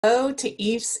Hello to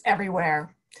EIFs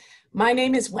everywhere. My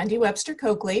name is Wendy Webster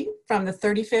Coakley from the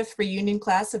 35th reunion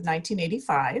class of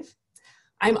 1985.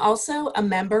 I'm also a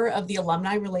member of the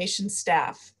Alumni Relations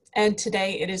staff, and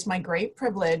today it is my great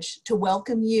privilege to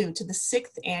welcome you to the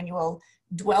 6th annual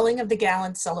Dwelling of the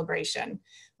Gallant celebration,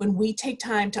 when we take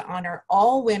time to honor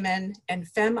all women and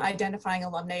femme-identifying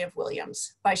alumni of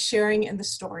Williams by sharing in the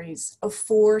stories of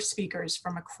 4 speakers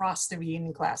from across the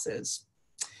reunion classes.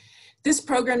 This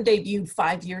program debuted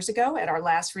 5 years ago at our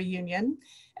last reunion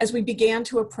as we began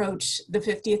to approach the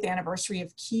 50th anniversary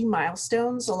of key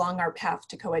milestones along our path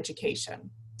to coeducation.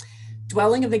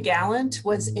 Dwelling of the Gallant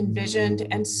was envisioned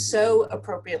and so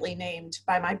appropriately named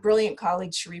by my brilliant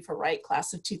colleague Sharifa Wright,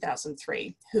 class of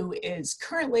 2003, who is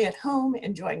currently at home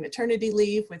enjoying maternity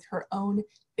leave with her own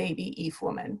baby EIF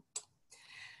woman.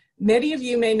 Many of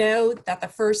you may know that the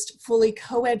first fully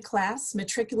co-ed class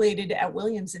matriculated at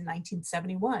Williams in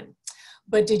 1971.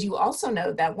 But did you also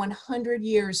know that 100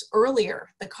 years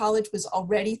earlier, the college was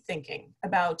already thinking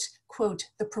about, quote,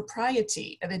 the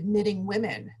propriety of admitting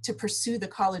women to pursue the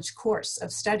college course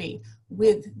of study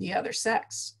with the other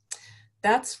sex?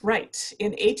 That's right.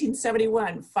 In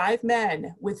 1871, 5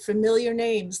 men with familiar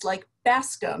names like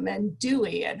Bascom and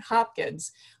Dewey and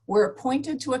Hopkins were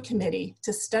appointed to a committee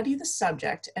to study the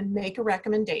subject and make a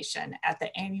recommendation at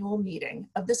the annual meeting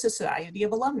of the Society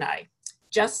of Alumni,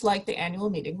 just like the annual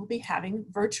meeting we'll be having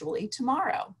virtually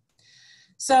tomorrow.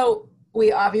 So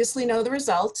we obviously know the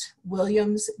result.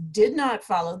 Williams did not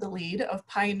follow the lead of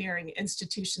pioneering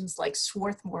institutions like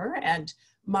Swarthmore and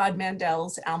Maud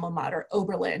Mandel's alma mater,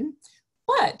 Oberlin,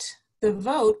 but the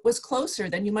vote was closer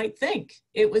than you might think.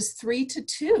 It was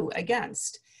 3-2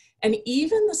 against, and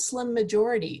even the slim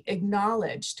majority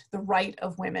acknowledged the right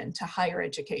of women to higher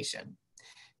education.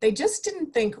 They just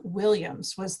didn't think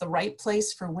Williams was the right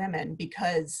place for women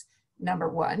because, number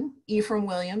one, Ephraim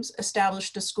Williams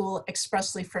established a school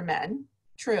expressly for men,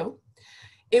 true.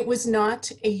 It was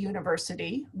not a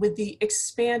university with the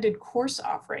expanded course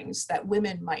offerings that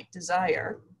women might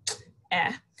desire,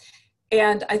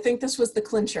 And I think this was the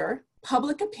clincher.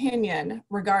 Public opinion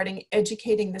regarding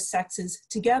educating the sexes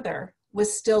together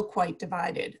was still quite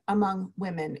divided among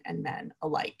women and men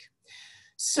alike.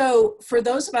 So for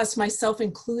those of us, myself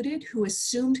included, who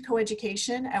assumed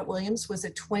coeducation at Williams was a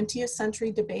 20th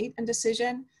century debate and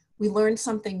decision, we learned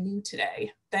something new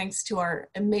today, thanks to our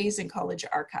amazing college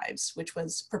archives, which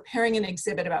was preparing an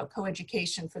exhibit about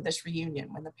coeducation for this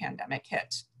reunion when the pandemic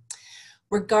hit.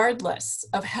 Regardless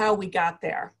of how we got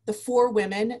there, the 4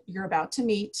 women you're about to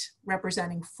meet,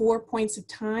 representing 4 points of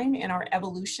time in our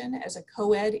evolution as a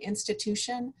co-ed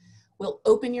institution, will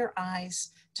open your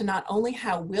eyes to not only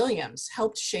how Williams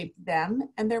helped shape them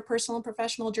and their personal and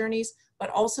professional journeys, but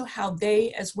also how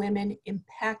they as women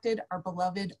impacted our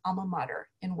beloved alma mater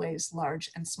in ways large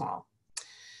and small.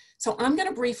 So I'm going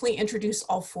to briefly introduce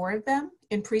all 4 of them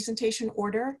in presentation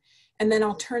order, and then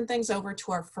I'll turn things over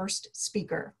to our first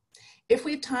speaker. If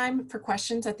we have time for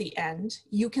questions at the end,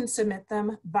 you can submit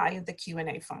them via the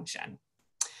Q&A function.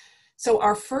 So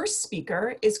our first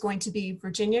speaker is going to be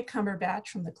Virginia Cumberbatch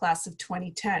from the class of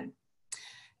 2010.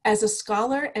 As a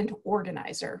scholar and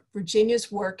organizer,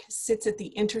 Virginia's work sits at the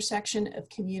intersection of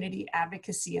community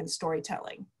advocacy and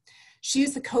storytelling. She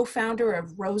is the co-founder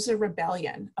of Rosa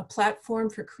Rebellion, a platform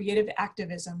for creative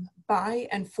activism by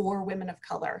and for women of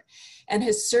color, and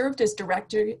has served as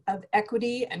Director of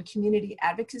Equity and Community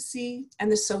Advocacy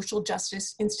and the Social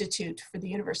Justice Institute for the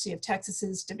University of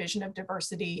Texas's Division of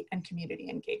Diversity and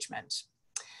Community Engagement.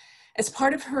 As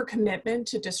part of her commitment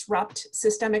to disrupt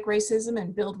systemic racism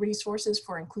and build resources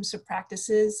for inclusive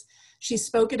practices, she's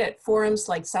spoken at forums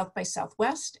like South by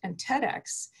Southwest and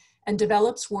TEDx, and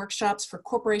develops workshops for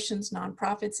corporations,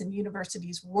 nonprofits, and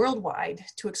universities worldwide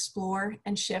to explore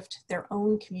and shift their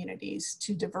own communities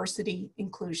to diversity,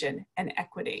 inclusion, and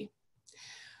equity.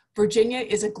 Virginia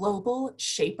is a global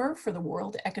shaper for the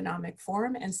World Economic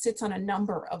Forum and sits on a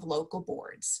number of local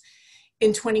boards.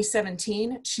 In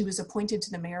 2017, she was appointed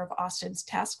to the Mayor of Austin's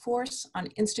Task Force on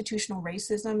Institutional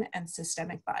Racism and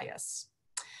Systemic Bias.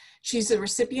 She's a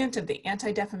recipient of the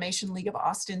Anti-Defamation League of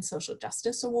Austin Social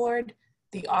Justice Award,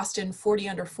 the Austin 40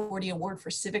 Under 40 Award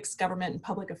for Civics, Government, and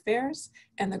Public Affairs,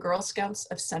 and the Girl Scouts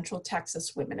of Central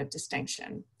Texas Women of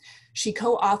Distinction. She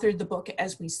co-authored the book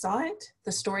As We Saw It,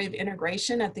 The Story of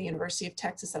Integration at the University of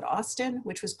Texas at Austin,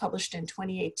 which was published in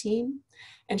 2018,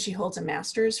 and she holds a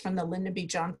master's from the Lyndon B.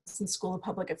 Johnson School of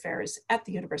Public Affairs at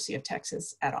the University of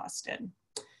Texas at Austin.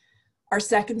 Our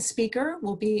second speaker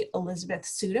will be Elizabeth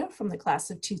Suda from the class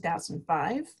of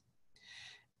 2005.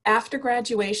 After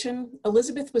graduation,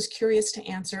 Elizabeth was curious to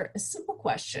answer a simple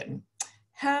question: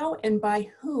 how and by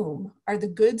whom are the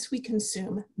goods we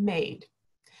consume made?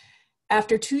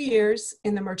 After 2 years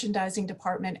in the merchandising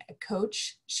department at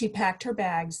Coach, she packed her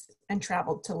bags and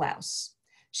traveled to Laos.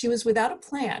 She was without a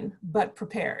plan, but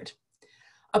prepared.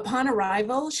 Upon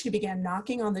arrival, she began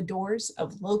knocking on the doors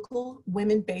of local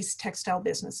women-based textile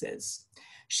businesses.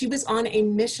 She was on a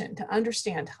mission to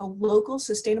understand how local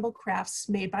sustainable crafts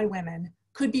made by women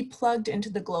could be plugged into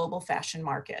the global fashion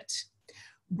market.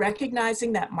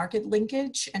 Recognizing that market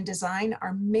linkage and design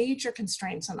are major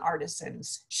constraints on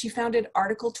artisans, she founded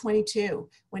Article 22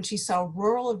 when she saw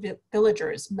rural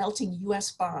villagers melting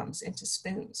US bombs into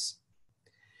spoons.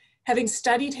 Having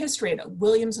studied history at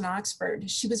Williams and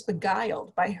Oxford, she was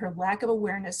beguiled by her lack of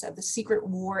awareness of the secret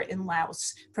war in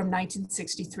Laos from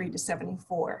 1963 to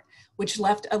 74, which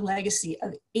left a legacy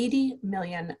of 80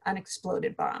 million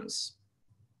unexploded bombs.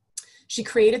 She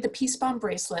created the Peace Bomb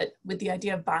bracelet with the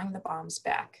idea of buying the bombs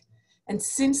back. And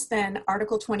since then,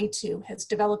 Article 22 has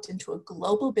developed into a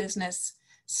global business,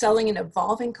 selling an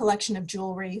evolving collection of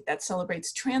jewelry that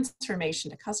celebrates transformation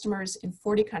to customers in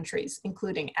 40 countries,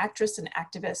 including actress and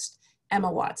activist Emma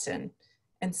Watson,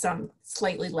 and some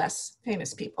slightly less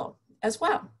famous people as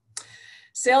well.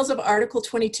 Sales of Article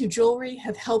 22 jewelry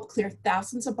have helped clear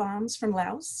thousands of bombs from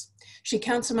Laos. She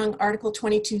counts among Article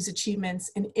 22's achievements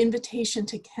an invitation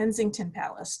to Kensington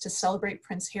Palace to celebrate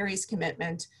Prince Harry's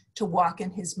commitment to walk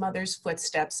in his mother's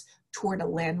footsteps toward a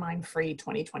landmine-free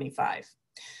 2025.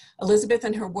 Elizabeth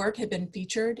and her work have been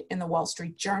featured in the Wall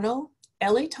Street Journal,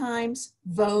 LA Times,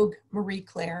 Vogue, Marie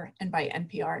Claire, and by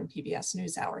NPR and PBS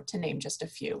NewsHour, to name just a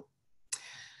few.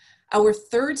 Our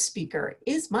third speaker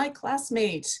is my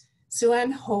classmate,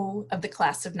 Suenn Ho of the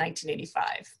class of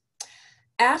 1985.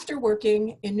 After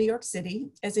working in New York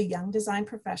City as a young design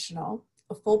professional,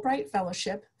 a Fulbright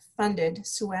Fellowship funded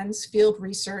Suenn's field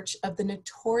research of the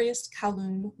notorious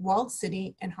Kowloon walled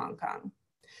city in Hong Kong.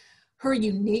 Her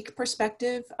unique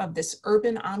perspective of this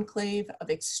urban enclave of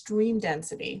extreme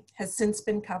density has since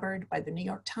been covered by the New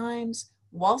York Times,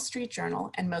 Wall Street Journal,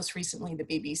 and most recently the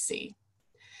BBC.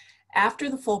 After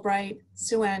the Fulbright,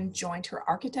 Suenn joined her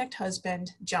architect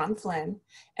husband, John Flynn,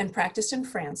 and practiced in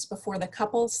France before the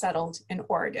couple settled in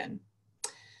Oregon.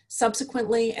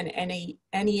 Subsequently, an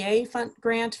NEA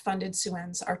grant funded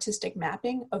Suenn's artistic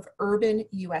mapping of urban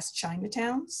US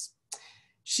Chinatowns.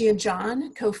 She and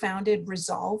John co-founded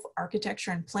Resolve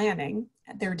Architecture and Planning.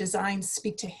 Their designs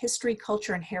speak to history,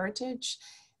 culture, and heritage.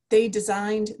 They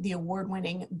designed the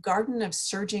award-winning Garden of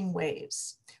Surging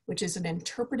Waves, which is an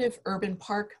interpretive urban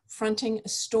park fronting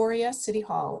Astoria City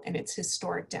Hall and its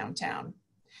historic downtown.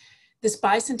 This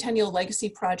bicentennial legacy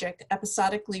project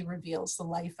episodically reveals the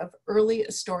life of early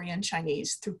Astorian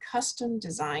Chinese through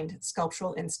custom-designed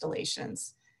sculptural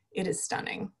installations. It is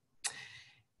stunning.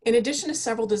 In addition to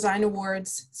several design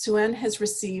awards, Suenn has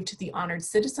received the Honored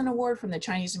Citizen Award from the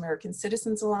Chinese American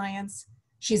Citizens Alliance.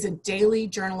 She's a Daily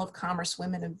Journal of Commerce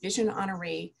Women of Vision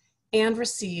honoree and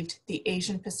received the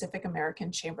Asian Pacific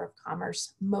American Chamber of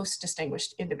Commerce Most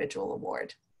Distinguished Individual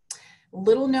Award.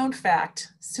 Little known fact,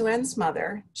 Suenn's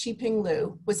mother, Chi-Ping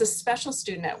Liu, was a special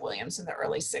student at Williams in the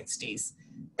early 60s,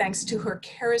 thanks to her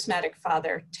charismatic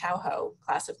father, Tao Ho,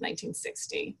 class of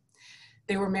 1960.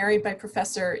 They were married by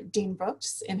Professor Dean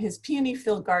Brooks in his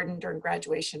peony-filled garden during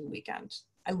graduation weekend.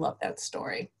 I love that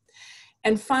story.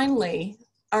 And finally,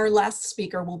 our last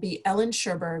speaker will be Ellen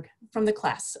Sherberg from the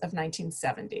class of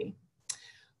 1970.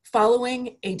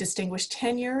 Following a distinguished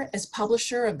tenure as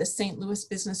publisher of the St. Louis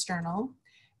Business Journal,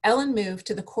 Ellen moved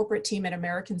to the corporate team at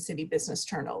American City Business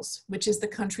Journals, which is the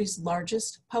country's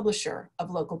largest publisher of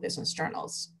local business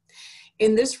journals.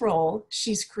 In this role,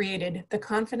 she's created the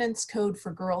Confidence Code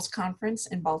for Girls Conference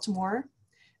in Baltimore,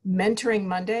 Mentoring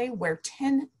Monday, where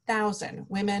 10,000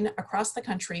 women across the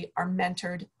country are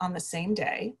mentored on the same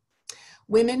day,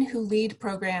 Women Who Lead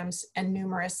programs, and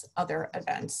numerous other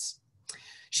events.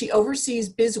 She oversees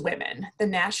Biz Women,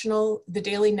 the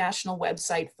daily national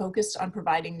website focused on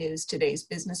providing news today's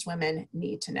businesswomen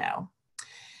need to know.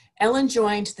 Ellen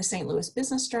joined the St. Louis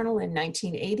Business Journal in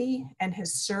 1980 and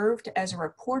has served as a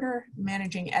reporter,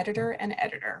 managing editor, and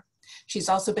editor. She's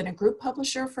also been a group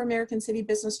publisher for American City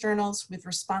Business Journals with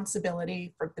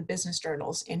responsibility for the business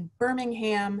journals in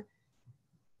Birmingham,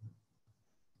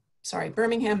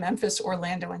 Memphis,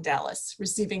 Orlando, and Dallas,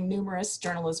 receiving numerous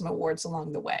journalism awards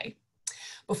along the way.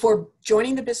 Before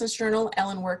joining the Business Journal,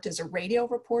 Ellen worked as a radio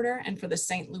reporter and for the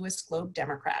St. Louis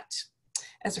Globe-Democrat.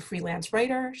 As a freelance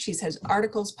writer, she's had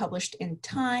articles published in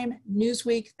Time,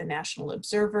 Newsweek, The National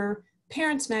Observer,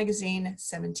 Parents Magazine,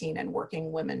 17, and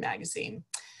Working Women Magazine.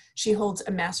 She holds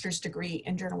a master's degree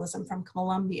in journalism from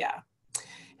Columbia.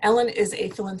 Ellen is a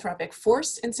philanthropic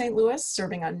force in St. Louis,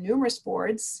 serving on numerous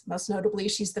boards. Most notably,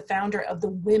 she's the founder of the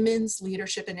Women's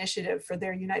Leadership Initiative for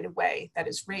their United Way that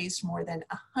has raised more than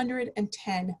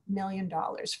 $110 million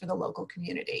for the local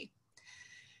community.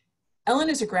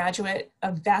 Ellen is a graduate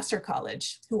of Vassar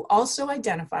College, who also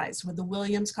identifies with the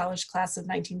Williams College class of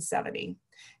 1970.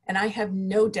 And I have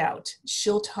no doubt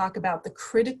she'll talk about the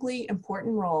critically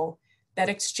important role that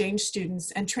exchange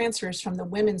students and transfers from the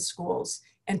women's schools,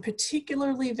 and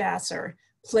particularly Vassar,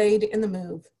 played in the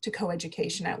move to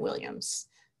coeducation at Williams.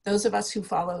 Those of us who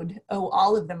followed owe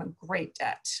all of them a great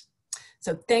debt.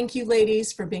 So thank you,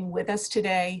 ladies, for being with us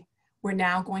today. We're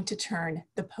now going to turn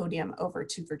the podium over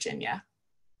to Virginia.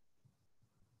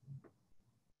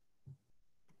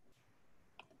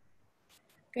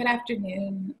 Good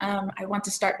afternoon. I want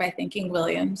to start by thanking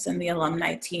Williams and the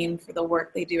alumni team for the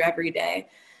work they do every day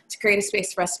to create a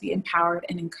space for us to be empowered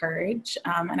and encouraged.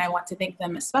 And I want to thank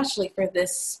them especially for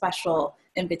this special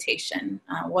invitation.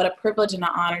 What a privilege and an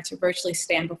honor to virtually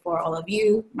stand before all of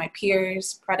you, my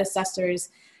peers, predecessors,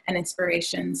 and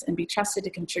inspirations, and be trusted to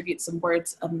contribute some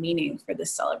words of meaning for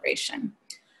this celebration.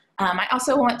 I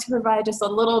also want to provide just a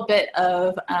little bit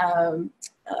of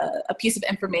a piece of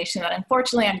information that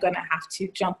unfortunately I'm going to have to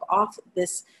jump off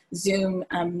this Zoom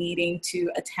meeting to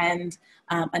attend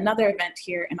another event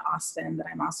here in Austin that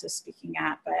I'm also speaking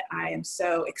at, but I am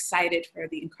so excited for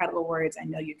the incredible words I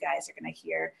know you guys are going to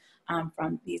hear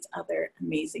from these other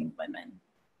amazing women.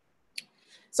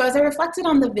 So as I reflected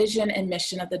on the vision and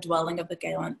mission of the Dwelling of the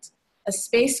Gallant, a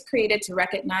space created to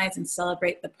recognize and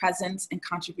celebrate the presence and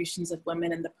contributions of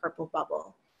women in the purple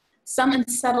bubble, some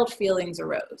unsettled feelings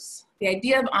arose. The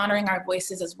idea of honoring our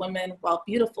voices as women, while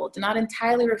beautiful, did not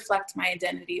entirely reflect my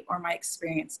identity or my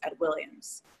experience at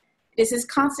Williams. It is this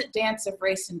constant dance of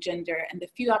race and gender and the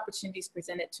few opportunities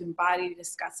presented to embody,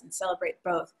 discuss, and celebrate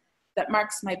both that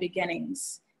marks my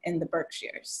beginnings in the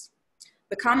Berkshires.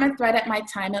 The common thread at my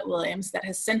time at Williams that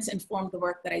has since informed the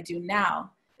work that I do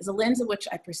now is a lens in which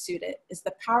I pursued it, is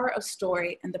the power of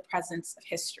story and the presence of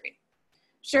history.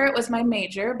 Sure, it was my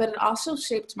major, but it also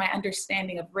shaped my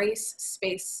understanding of race,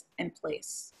 space, and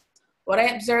place. What I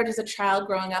observed as a child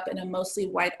growing up in a mostly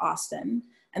white Austin,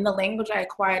 and the language I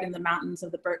acquired in the mountains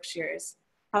of the Berkshires,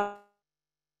 have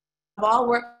all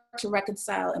worked to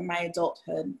reconcile in my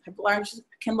adulthood,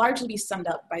 can largely be summed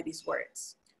up by these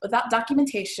words. Without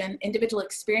documentation, individual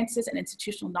experiences and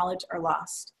institutional knowledge are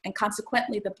lost, and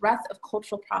consequently, the breadth of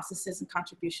cultural processes and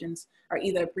contributions are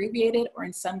either abbreviated or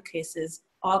in some cases,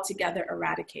 altogether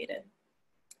eradicated.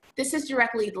 This is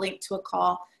directly linked to a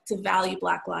call to value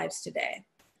Black lives today.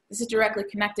 This is directly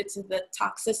connected to the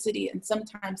toxicity and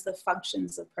sometimes the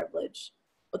functions of privilege.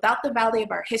 Without the value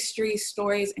of our history,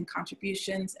 stories, and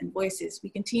contributions and voices, we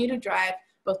continue to drive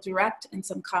both direct and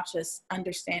subconscious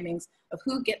understandings of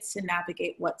who gets to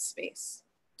navigate what space.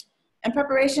 In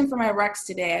preparation for my remarks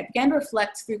today, I began to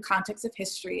reflect through context of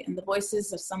history and the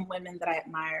voices of some women that I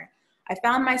admire. I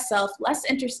found myself less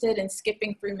interested in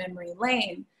skipping through memory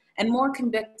lane and more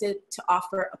convicted to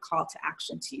offer a call to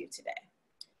action to you today.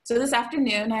 So this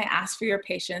afternoon, I ask for your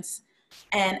patience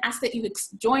and ask that you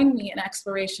join me in an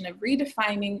exploration of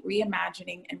redefining,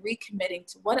 reimagining, and recommitting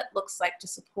to what it looks like to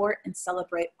support and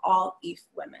celebrate all EAF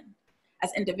women,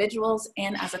 as individuals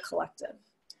and as a collective.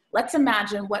 Let's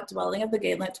imagine what Dwelling of the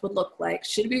Gallant would look like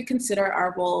should we consider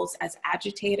our roles as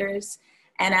agitators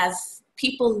and as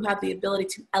people who have the ability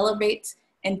to elevate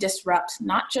and disrupt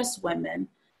not just women,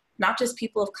 not just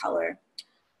people of color,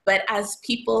 but as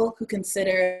people who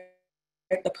consider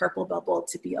the purple bubble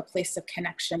to be a place of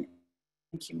connection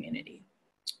and community.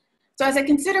 So as I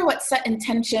consider what set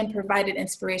intention provided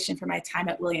inspiration for my time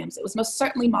at Williams, it was most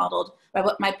certainly modeled by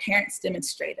what my parents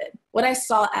demonstrated, what I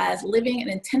saw as living an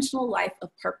intentional life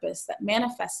of purpose that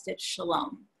manifested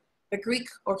shalom, the Greek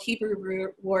or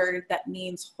Hebrew word that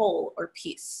means whole or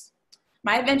peace.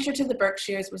 My venture to the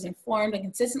Berkshires was informed and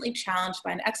consistently challenged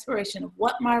by an exploration of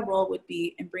what my role would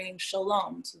be in bringing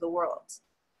shalom to the world.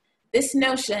 This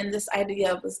notion, this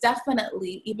idea was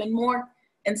definitely even more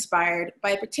inspired by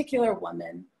a particular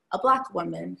woman, a Black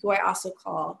woman who I also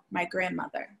call my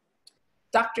grandmother.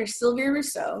 Dr. Sylvia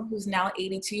Rousseau, who's now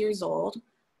 82 years old,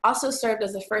 also served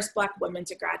as the first Black woman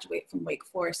to graduate from Wake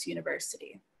Forest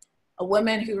University. A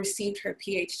woman who received her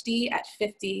PhD at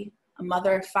 50, a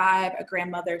mother of 5, a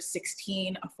grandmother of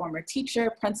 16, a former teacher,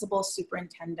 principal,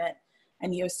 superintendent,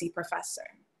 and USC professor.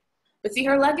 But see,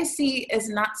 her legacy is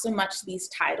not so much these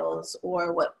titles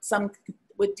or what some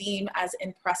would deem as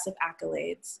impressive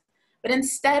accolades, but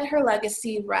instead her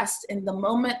legacy rests in the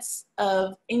moments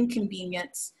of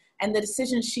inconvenience and the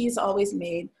decisions she's always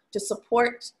made to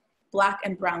support Black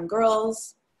and brown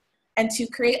girls and to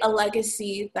create a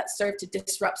legacy that served to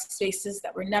disrupt spaces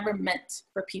that were never meant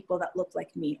for people that looked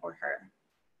like me or her.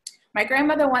 My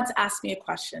grandmother once asked me a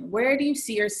question: where do you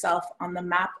see yourself on the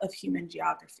map of human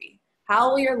geography?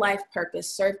 How will your life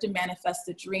purpose serve to manifest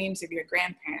the dreams of your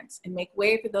grandparents and make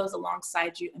way for those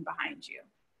alongside you and behind you?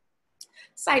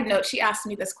 Side note, she asked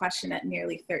me this question at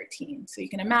nearly 13. So you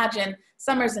can imagine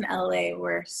summers in LA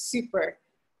were super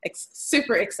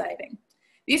exciting.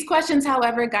 These questions,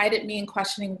 however, guided me in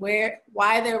questioning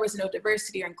why there was no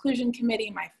diversity or inclusion committee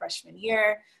my freshman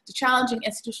year, to challenging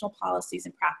institutional policies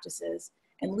and practices,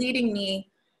 and leading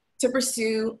me to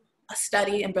pursue a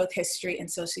study in both history and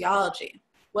sociology.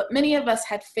 What many of us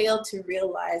had failed to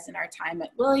realize in our time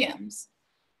at Williams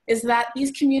is that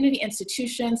these community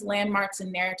institutions, landmarks,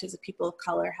 and narratives of people of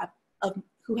color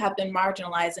who have been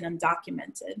marginalized and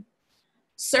undocumented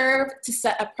serve to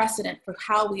set a precedent for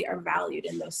how we are valued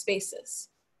in those spaces.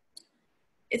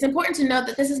 It's important to note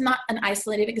that this is not an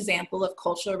isolated example of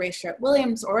cultural erasure at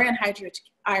Williams or in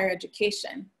higher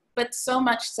education, but so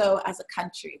much so as a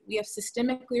country. We have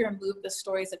systemically removed the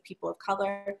stories of people of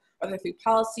color, whether through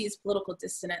policies, political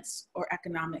dissonance, or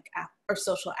economic or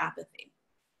social apathy.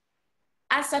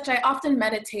 As such, I often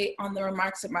meditate on the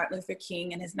remarks of Martin Luther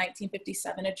King in his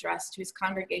 1957 address to his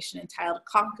congregation entitled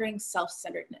 "Conquering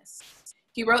Self-Centeredness."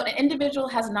 He wrote, "An individual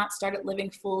has not started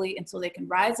living fully until they can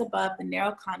rise above the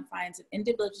narrow confines of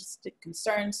individualistic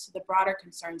concerns to the broader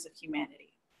concerns of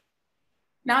humanity."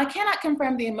 Now, I cannot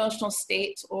confirm the emotional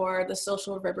state or the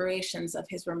social reverberations of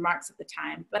his remarks at the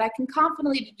time, but I can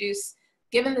confidently deduce,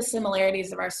 given the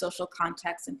similarities of our social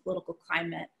context and political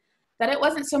climate, that it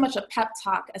wasn't so much a pep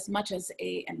talk as much as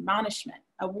an admonishment,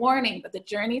 a warning that the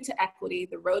journey to equity,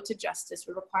 the road to justice,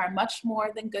 would require much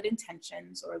more than good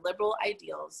intentions or liberal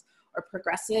ideals or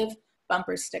progressive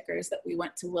bumper stickers that we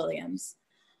went to Williams,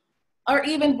 or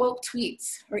even woke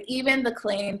tweets, or even the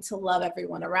claim to love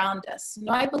everyone around us.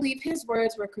 No, I believe his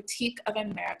words were a critique of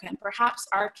America and perhaps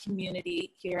our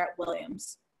community here at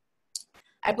Williams.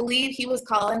 I believe he was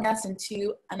calling us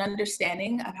into an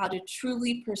understanding of how to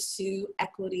truly pursue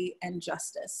equity and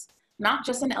justice, not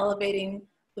just in elevating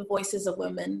the voices of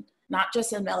women, not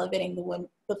just in elevating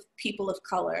the people of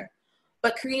color,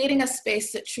 but creating a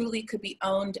space that truly could be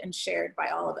owned and shared by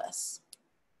all of us.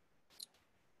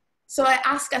 So I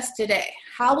ask us today,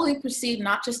 how will we proceed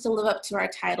not just to live up to our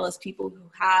title as people who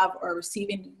have or are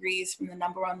receiving degrees from the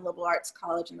 #1 liberal arts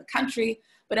college in the country,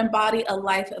 but embody a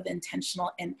life of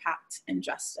intentional impact and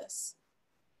justice?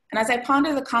 And as I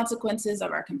ponder the consequences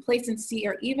of our complacency,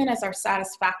 or even as our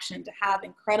satisfaction to have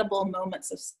incredible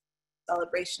moments of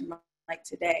celebration like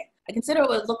today, I consider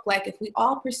what it would look like if we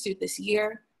all pursued this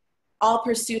year, all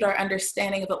pursued our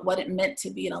understanding of what it meant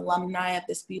to be an alumni of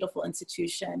this beautiful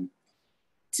institution,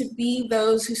 to be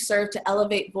those who serve to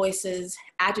elevate voices,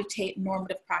 agitate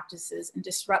normative practices, and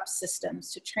disrupt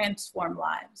systems to transform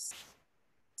lives.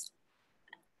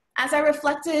 As I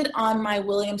reflected on my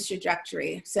Williams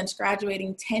trajectory since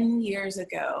graduating 10 years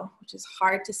ago, which is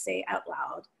hard to say out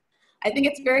loud, I think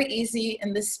it's very easy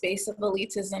in this space of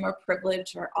elitism or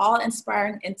privilege or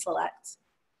awe-inspiring intellect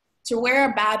to wear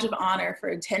a badge of honor for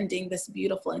attending this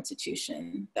beautiful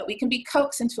institution, that we can be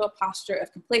coaxed into a posture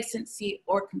of complacency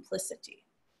or complicity,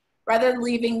 rather than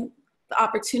leaving the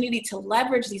opportunity to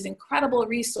leverage these incredible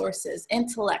resources,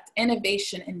 intellect,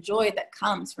 innovation, and joy that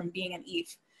comes from being an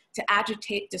EAF to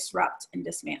agitate, disrupt, and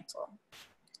dismantle.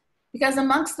 Because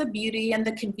amongst the beauty and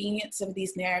the convenience of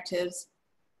these narratives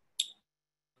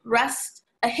rests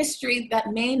a history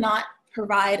that may not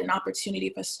provide an opportunity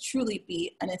for us to truly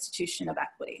be an institution of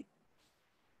equity.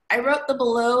 I wrote the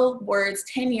below words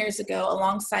 10 years ago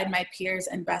alongside my peers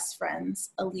and best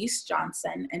friends, Elise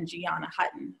Johnson and Gianna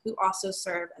Hutton, who also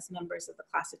serve as members of the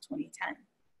class of 2010.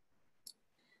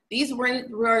 These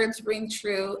words ring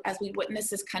true as we witness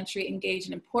this country engage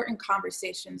in important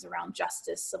conversations around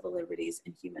justice, civil liberties,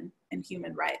 and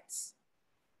human rights.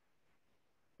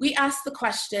 We asked the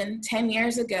question 10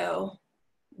 years ago,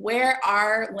 where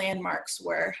our landmarks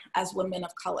were as women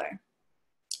of color.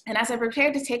 And as I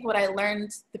prepared to take what I learned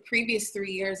the previous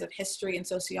 3 years of history and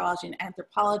sociology and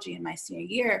anthropology in my senior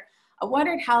year, I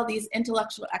wondered how these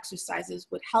intellectual exercises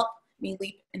would help me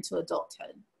leap into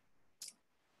adulthood.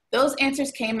 Those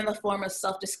answers came in the form of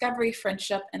self-discovery,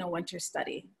 friendship, and a winter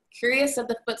study. Curious of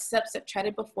the footsteps that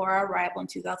treaded before our arrival in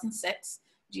 2006,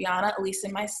 Gianna, Elise,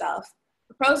 and myself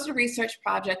proposed a research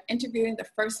project interviewing the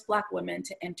first Black women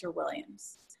to enter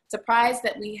Williams. Surprised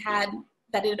that it had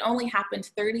only happened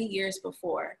 30 years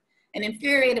before, and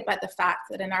infuriated by the fact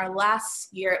that in our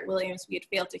last year at Williams, we had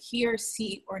failed to hear,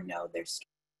 see, or know their stories.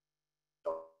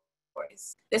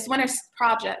 This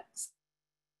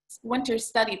winter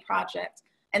study project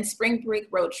and spring break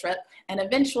road trip and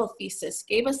eventual thesis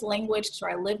gave us language to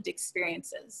our lived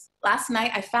experiences. Last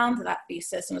night, I found that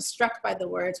thesis and was struck by the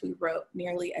words we wrote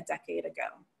nearly a decade ago.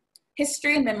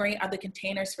 History and memory are the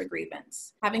containers for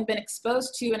grievance. Having been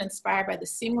exposed to and inspired by the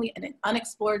seemingly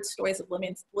unexplored stories of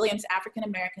Williams'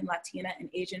 African-American, Latina, and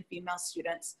Asian female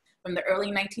students from the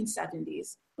early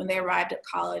 1970s, when they arrived at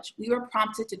college, we were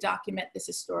prompted to document this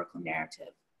historical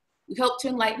narrative. We hope to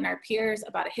enlighten our peers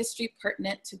about a history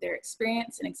pertinent to their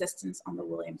experience and existence on the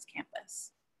Williams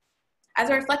campus. As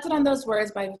I reflected on those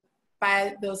words by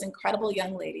those incredible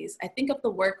young ladies, I think of the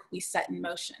work we set in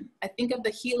motion. I think of the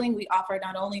healing we offer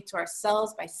not only to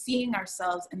ourselves by seeing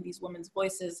ourselves in these women's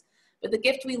voices, but the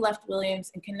gift we left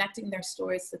Williams in connecting their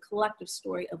stories to the collective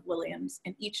story of Williams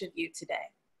and each of you today.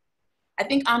 I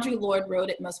think Audre Lorde wrote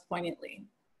it most poignantly.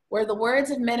 Where the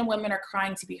words of men and women are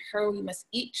crying to be heard, we must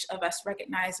each of us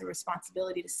recognize a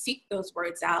responsibility to seek those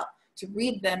words out, to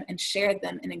read them and share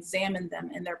them and examine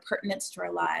them and their pertinence to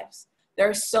our lives. There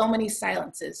are so many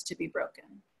silences to be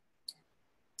broken.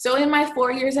 So in my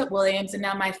 4 years at Williams and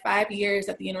now my 5 years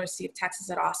at the University of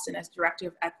Texas at Austin as Director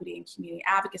of Equity and Community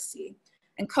Advocacy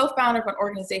and co-founder of an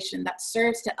organization that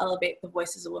serves to elevate the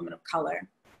voices of women of color,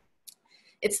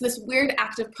 it's this weird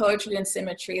act of poetry and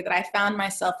symmetry that I found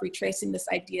myself retracing this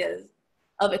idea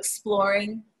of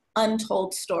exploring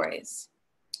untold stories.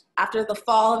 After the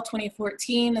fall of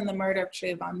 2014 and the murder of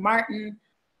Trayvon Martin,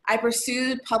 I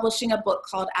pursued publishing a book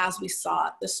called As We Saw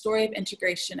It, The Story of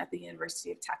Integration at the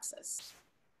University of Texas.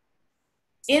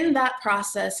 In that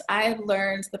process, I have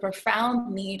learned the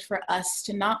profound need for us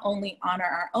to not only honor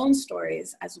our own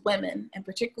stories as women, and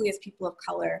particularly as people of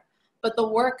color, but the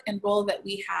work and role that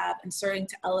we have in serving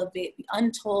to elevate the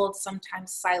untold,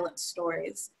 sometimes silent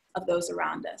stories of those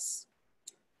around us.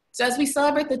 So as we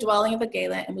celebrate the dwelling of the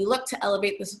Gallant and we look to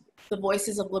elevate the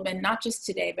voices of women, not just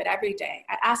today, but every day,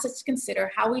 I ask us to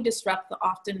consider how we disrupt the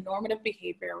often normative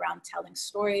behavior around telling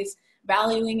stories,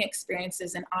 valuing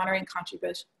experiences, and honoring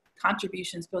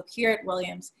contributions both here at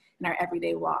Williams and our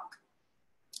everyday walk.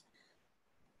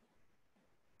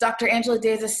 Dr. Angela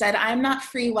Davis said, "I am not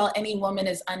free while any woman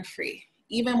is unfree,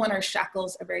 even when her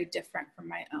shackles are very different from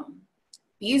my own."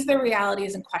 These are the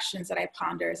realities and questions that I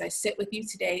ponder as I sit with you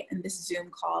today in this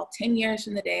Zoom call, 10 years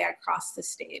from the day I crossed the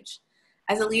stage.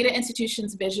 As I lead an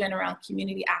institution's vision around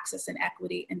community access and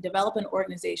equity and develop an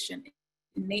organization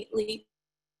innately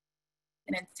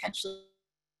and intentionally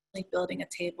building a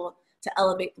table to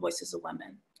elevate the voices of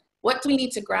women. What do we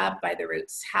need to grab by the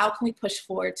roots? How can we push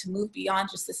forward to move beyond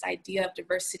just this idea of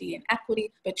diversity and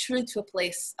equity, but truly to a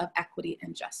place of equity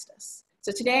and justice?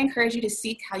 So today I encourage you to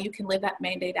seek how you can live that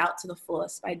mandate out to the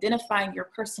fullest by identifying your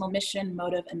personal mission,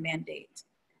 motive, and mandate.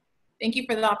 Thank you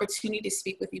for the opportunity to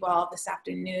speak with you all this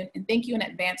afternoon, and thank you in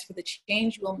advance for the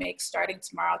change we'll make starting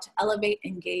tomorrow to elevate,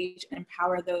 engage, and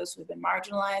empower those who have been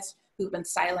marginalized, who have been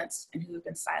silenced, and who have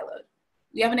been siloed.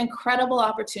 We have an incredible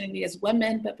opportunity as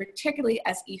women, but particularly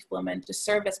as EAF women, to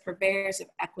serve as purveyors of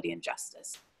equity and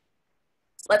justice.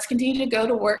 Let's continue to go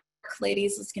to work,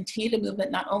 ladies. Let's continue the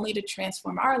movement not only to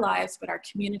transform our lives, but our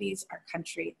communities, our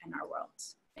country, and our world.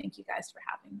 Thank you guys for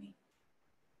having me.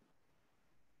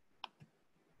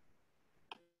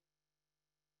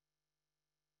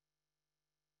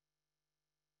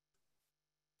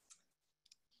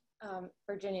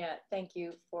 Virginia, thank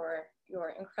you for your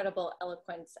incredible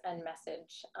eloquence and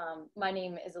message. My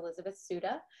name is Elizabeth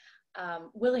Suda.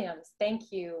 Williams,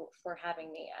 thank you for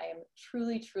having me. I am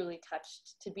truly, truly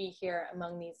touched to be here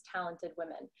among these talented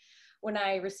women. When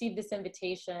I received this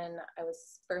invitation, I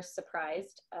was first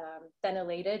surprised, then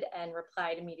elated, and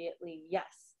replied immediately,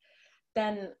 yes.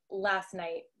 Then last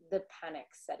night, the panic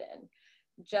set in,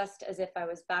 just as if I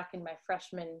was back in my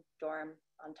freshman dorm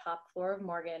on top floor of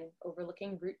Morgan,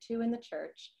 overlooking Route 2 in the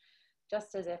church,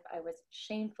 just as if I was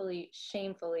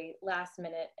shamefully last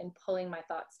minute and pulling my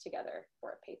thoughts together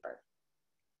for a paper.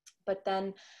 But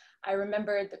then I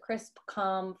remembered the crisp,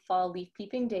 calm fall leaf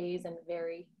peeping days and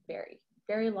very, very,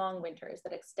 very long winters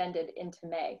that extended into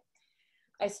May.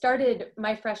 I started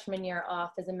my freshman year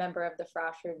off as a member of the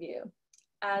Frosh Review.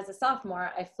 As a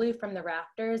sophomore, I flew from the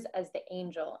rafters as the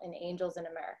angel in Angels in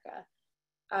America.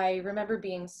 I remember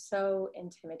being so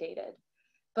intimidated,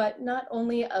 but not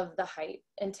only of the height,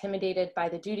 intimidated by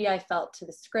the duty I felt to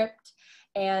the script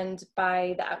and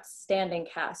by the outstanding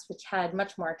cast, which had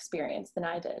much more experience than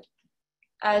I did.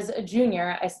 As a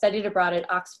junior, I studied abroad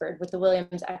at Oxford with the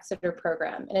Williams Exeter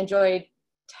program and enjoyed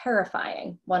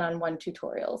terrifying one-on-one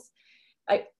tutorials.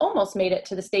 I almost made it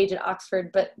to the stage at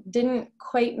Oxford, but didn't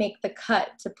quite make the cut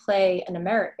to play an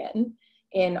American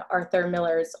in Arthur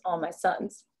Miller's All My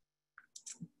Sons.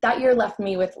 That year left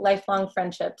me with lifelong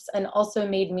friendships and also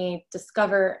made me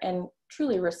discover and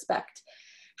truly respect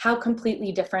how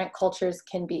completely different cultures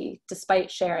can be despite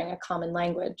sharing a common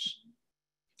language.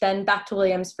 Then back to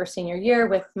Williams for senior year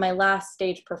with my last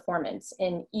stage performance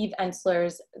in Eve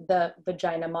Ensler's The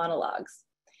Vagina Monologues.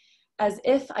 As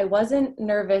if I wasn't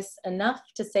nervous enough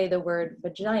to say the word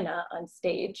vagina on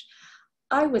stage,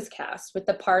 I was cast with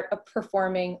the part of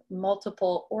performing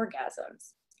multiple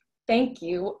orgasms. Thank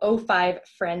you, '05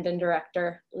 friend and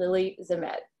director, Lily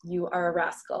Zimet. You are a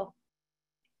rascal.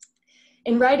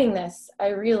 In writing this, I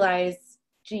realized,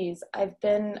 geez, I've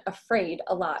been afraid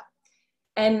a lot.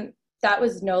 And that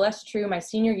was no less true my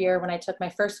senior year when I took my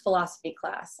first philosophy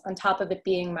class. On top of it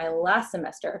being my last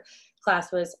semester,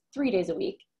 class was 3 days a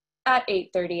week at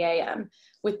 8:30 a.m.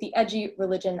 with the edgy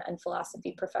religion and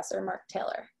philosophy professor, Mark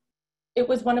Taylor. It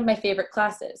was one of my favorite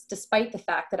classes, despite the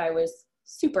fact that I was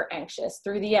super anxious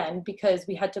through the end because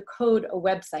we had to code a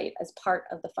website as part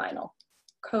of the final.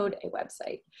 Code a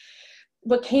website.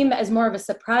 What came as more of a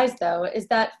surprise, though, is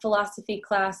that philosophy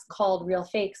class called Real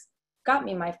Fakes got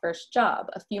me my first job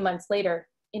a few months later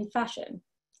in fashion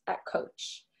at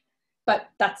Coach. But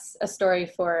that's a story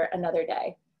for another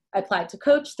day. I applied to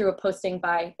Coach through a posting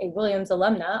by a Williams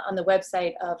alumna on the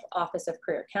website of Office of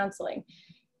Career Counseling.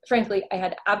 Frankly, I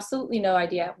had absolutely no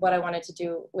idea what I wanted to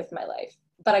do with my life,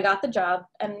 but I got the job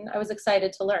and I was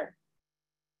excited to learn.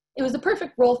 It was the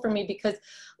perfect role for me because,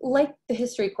 like the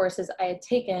history courses I had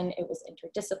taken, it was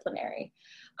interdisciplinary.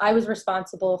 I was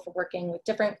responsible for working with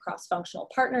different cross-functional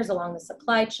partners along the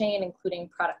supply chain, including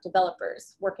product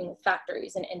developers, working with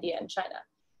factories in India and China.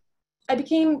 I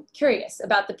became curious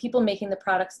about the people making the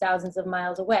products thousands of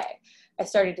miles away. I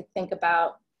started to think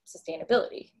about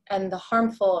sustainability and the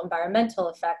harmful environmental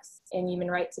effects and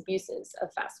human rights abuses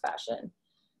of fast fashion.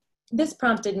 This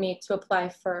prompted me to apply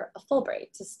for a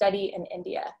Fulbright to study in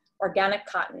India, organic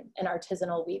cotton and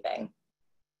artisanal weaving.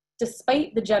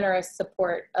 Despite the generous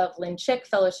support of Lynn Chick,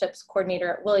 Fellowships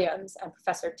Coordinator at Williams, and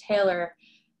Professor Taylor's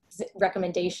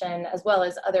recommendation, as well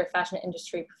as other fashion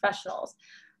industry professionals,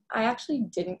 I actually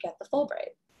didn't get the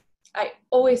Fulbright. I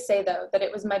always say, though, that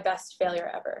it was my best failure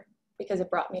ever because it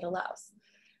brought me to Laos.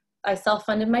 I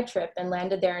self-funded my trip and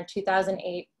landed there in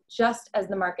 2008, just as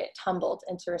the market tumbled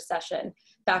into recession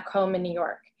back home in New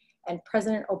York, and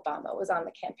President Obama was on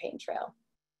the campaign trail.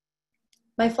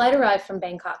 My flight arrived from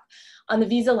Bangkok. On the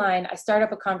visa line, I start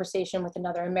up a conversation with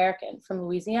another American from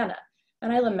Louisiana,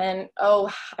 and I lament,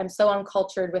 oh, I'm so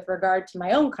uncultured with regard to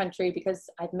my own country because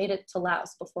I've made it to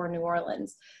Laos before New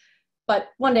Orleans. But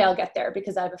one day I'll get there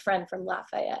because I have a friend from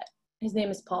Lafayette. His name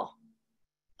is Paul.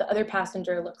 The other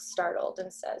passenger looks startled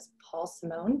and says, Paul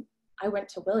Simone? I went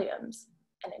to Williams.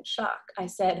 And in shock, I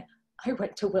said, I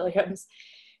went to Williams.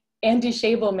 Andy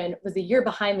Shabelman was a year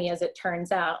behind me, as it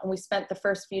turns out, and we spent the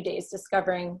first few days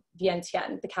discovering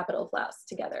Vientiane, the capital of Laos,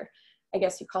 together. I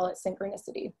guess you call it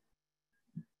synchronicity.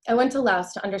 I went to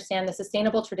Laos to understand the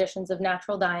sustainable traditions of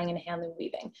natural dyeing and handloom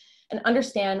weaving, and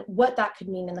understand what that could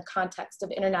mean in the context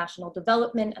of international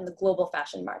development and the global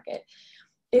fashion market.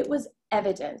 It was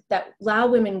evident that Lao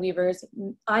women weavers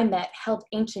I met held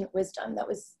ancient wisdom that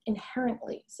was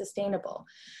inherently sustainable.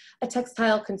 A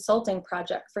textile consulting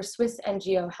project for Swiss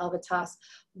NGO Helvetas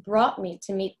brought me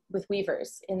to meet with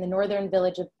weavers in the northern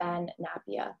village of Ban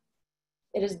Napia.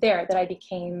 It is there that I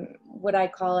became what I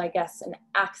call, I guess, an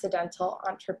accidental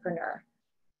entrepreneur.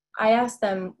 I asked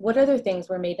them what other things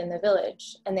were made in the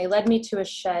village, and they led me to a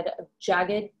shed of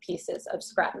jagged pieces of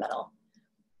scrap metal.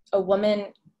 A woman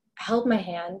held my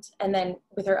hand and then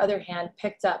with her other hand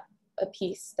picked up a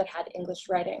piece that had English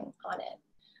writing on it.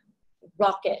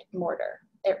 Rocket mortar,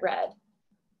 it read.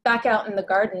 Back out in the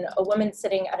garden, a woman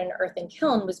sitting at an earthen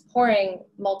kiln was pouring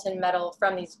molten metal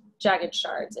from these jagged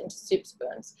shards into soup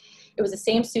spoons. It was the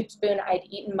same soup spoon I'd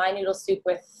eaten my noodle soup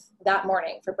with that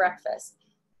morning for breakfast.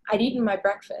 I'd eaten my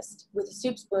breakfast with a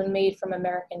soup spoon made from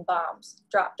American bombs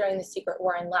dropped during the secret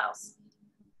war in Laos.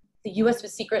 The US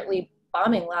was secretly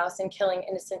bombing Laos and killing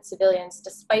innocent civilians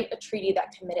despite a treaty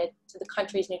that committed to the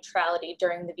country's neutrality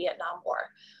during the Vietnam War.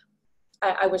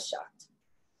 I was shocked.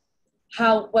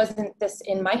 How wasn't this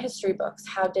in my history books?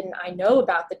 How didn't I know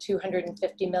about the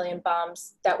 250 million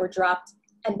bombs that were dropped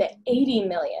and the 80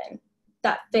 million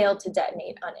that failed to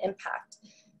detonate on impact?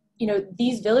 You know,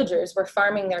 these villagers were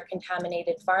farming their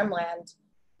contaminated farmland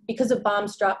because of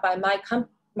bombs dropped by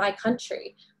my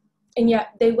country. And yet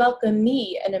they welcome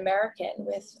me, an American,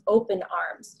 with open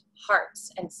arms,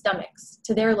 hearts, and stomachs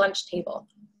to their lunch table.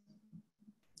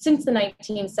 Since the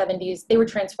 1970s, they were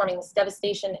transforming this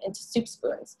devastation into soup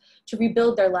spoons to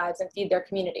rebuild their lives and feed their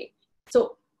community.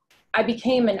 So I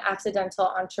became an accidental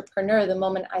entrepreneur the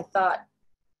moment I thought,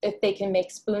 if they can make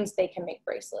spoons, they can make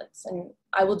bracelets. And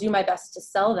I will do my best to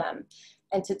sell them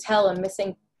and to tell a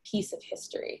missing piece of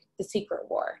history, the secret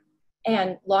war,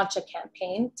 and launch a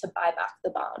campaign to buy back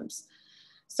the bombs.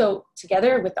 So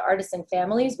together with the artists and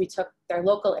families, we took their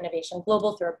local innovation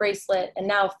global through a bracelet and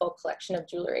now a full collection of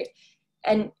jewelry.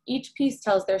 And each piece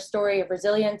tells their story of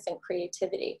resilience and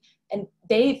creativity. And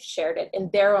they've shared it in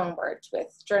their own words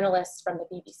with journalists from the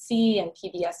BBC and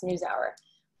PBS NewsHour.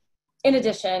 In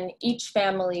addition, each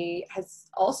family has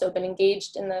also been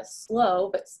engaged in the slow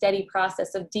but steady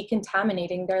process of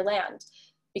decontaminating their land,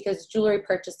 because jewelry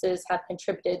purchases have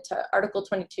contributed to Article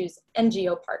 22's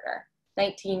NGO partner,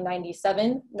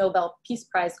 1997 Nobel Peace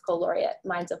Prize co-laureate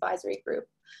Mines Advisory Group,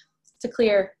 to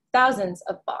clear thousands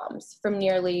of bombs from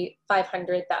nearly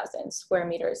 500,000 square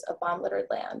meters of bomb-littered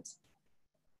land.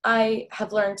 I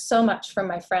have learned so much from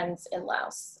my friends in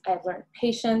Laos. I have learned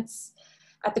patience.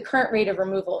 At the current rate of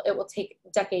removal, it will take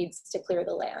decades to clear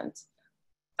the land.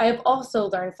 I have also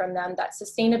learned from them that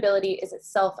sustainability is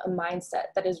itself a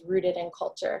mindset that is rooted in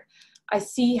culture. I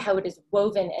see how it is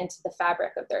woven into the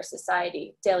fabric of their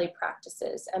society, daily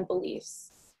practices, and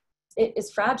beliefs. It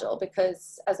is fragile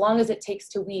because as long as it takes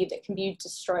to weave, it can be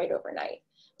destroyed overnight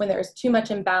when there is too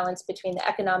much imbalance between the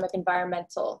economic,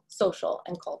 environmental, social,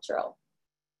 and cultural.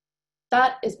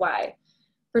 That is why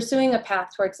pursuing a path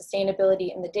towards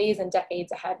sustainability in the days and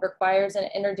decades ahead requires an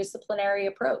interdisciplinary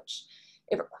approach.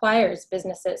 It requires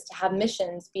businesses to have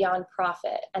missions beyond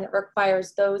profit, and it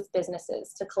requires those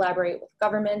businesses to collaborate with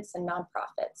governments and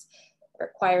nonprofits. It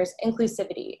requires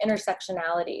inclusivity,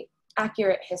 intersectionality,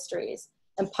 accurate histories,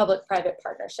 and public-private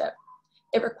partnership.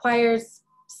 It requires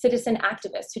citizen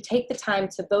activists who take the time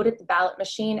to vote at the ballot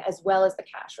machine as well as the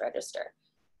cash register.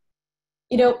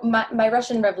 You know, my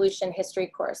Russian Revolution history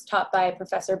course taught by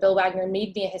Professor Bill Wagner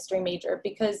made me a history major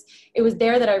because it was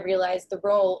there that I realized the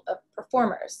role of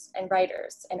performers and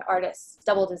writers and artists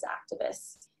doubled as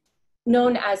activists.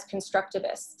 Known as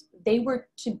constructivists, they were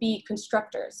to be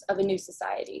constructors of a new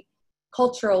society,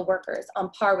 cultural workers on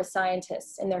par with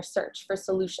scientists in their search for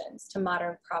solutions to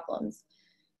modern problems.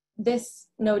 This,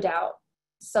 no doubt,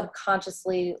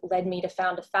 subconsciously led me to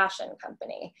found a fashion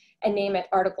company and name it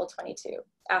Article 22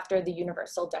 after the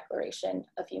Universal Declaration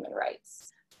of Human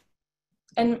Rights.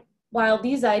 And while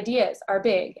these ideas are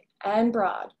big and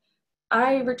broad,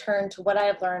 I return to what I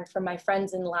have learned from my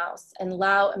friends in Laos and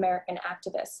Lao American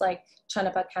activists like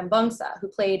Chanapa Kambongsa, who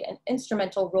played an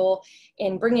instrumental role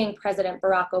in bringing President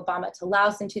Barack Obama to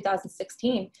Laos in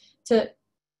 2016 to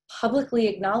publicly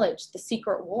acknowledge the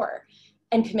secret war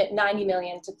and commit 90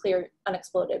 million to clear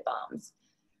unexploded bombs.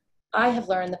 I have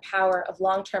learned the power of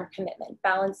long-term commitment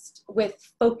balanced with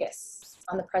focus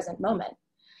on the present moment.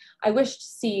 I wish to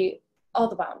see all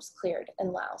the bombs cleared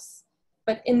in Laos,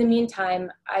 but in the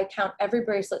meantime, I count every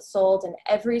bracelet sold and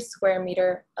every square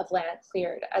meter of land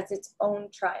cleared as its own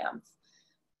triumph,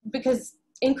 because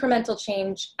incremental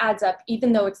change adds up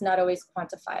even though it's not always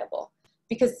quantifiable.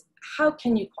 Because how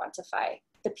can you quantify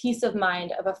the peace of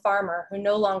mind of a farmer who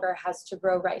no longer has to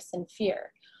grow rice in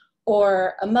fear,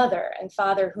 or a mother and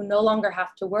father who no longer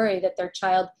have to worry that their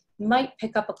child might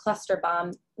pick up a cluster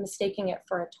bomb, mistaking it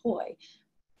for a toy?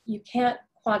 You can't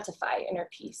quantify inner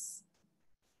peace.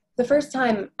 The first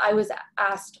time I was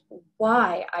asked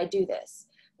why I do this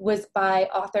was by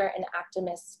author and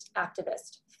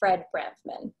activist Fred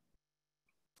Bramfman.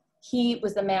 He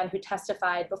was the man who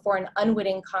testified before an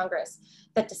unwitting Congress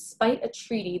that despite a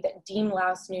treaty that deemed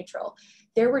Laos neutral,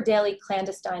 there were daily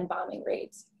clandestine bombing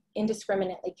raids,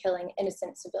 indiscriminately killing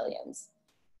innocent civilians.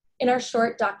 In our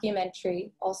short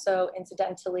documentary, also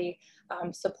incidentally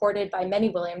supported by many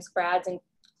Williams grads,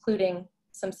 including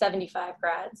some 75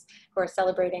 grads who are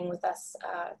celebrating with us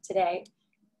today,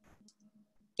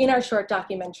 in our short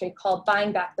documentary called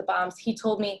Buying Back the Bombs, he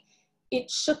told me, "It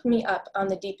shook me up on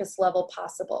the deepest level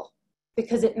possible,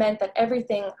 because it meant that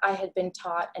everything I had been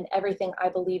taught and everything I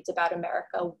believed about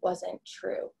America wasn't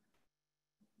true."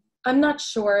 I'm not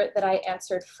sure that I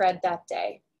answered Fred that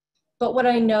day, but what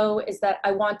I know is that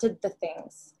I wanted the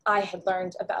things I had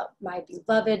learned about my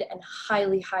beloved and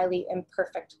highly, highly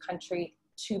imperfect country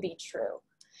to be true.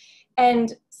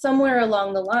 And somewhere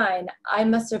along the line, I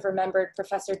must have remembered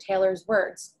Professor Taylor's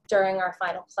words during our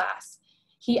final class.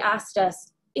 He asked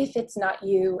us, "If it's not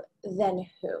you, then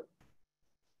who?"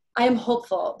 I am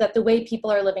hopeful that the way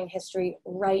people are living history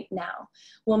right now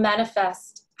will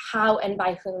manifest how and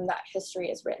by whom that history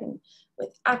is written,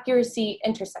 with accuracy,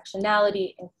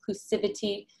 intersectionality,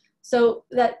 inclusivity, so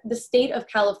that the state of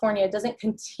California doesn't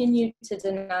continue to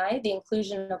deny the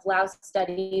inclusion of Laos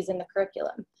studies in the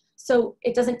curriculum. So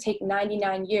it doesn't take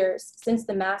 99 years since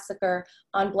the massacre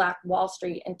on Black Wall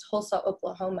Street in Tulsa,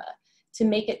 Oklahoma, to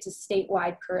make it to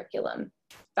statewide curriculum.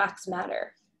 Facts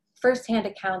matter. firsthand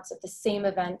accounts of the same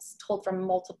events told from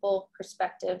multiple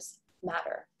perspectives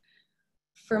matter.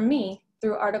 For me,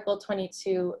 through Article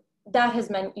 22, that has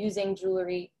meant using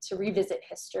jewelry to revisit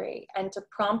history and to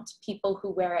prompt people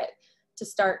who wear it to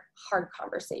start hard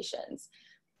conversations.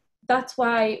 That's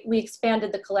why we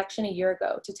expanded the collection a year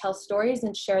ago to tell stories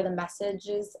and share the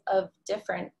messages of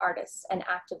different artists and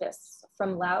activists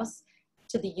from Laos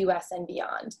to the US and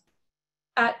beyond.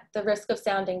 At the risk of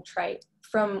sounding trite,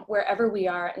 from wherever we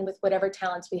are and with whatever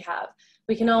talents we have,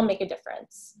 we can all make a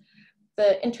difference.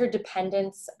 The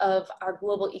interdependence of our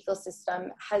global ecosystem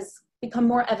has become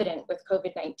more evident with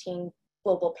COVID-19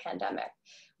 global pandemic.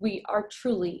 We are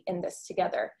truly in this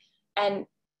together. And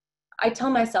I tell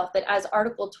myself that as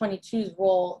Article 22's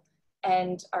role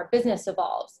and our business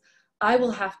evolves, I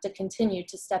will have to continue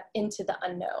to step into the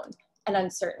unknown and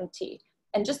uncertainty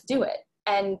and just do it,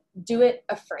 and do it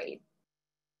afraid.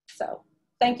 So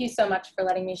thank you so much for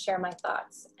letting me share my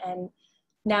thoughts. And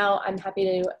now I'm happy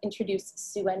to introduce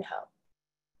Suenn Ho.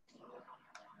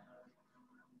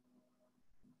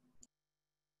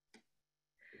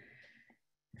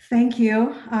 Thank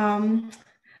you.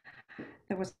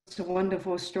 That was a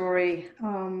wonderful story.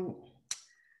 I'm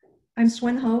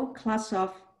Suenn Ho, class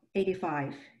of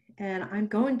 '85, and I'm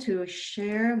going to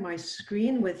share my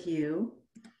screen with you.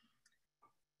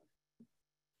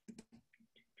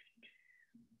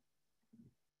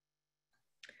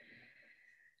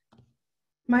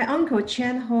 My uncle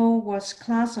Chen Ho was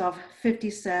class of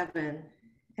 '57,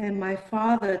 and my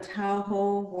father Tao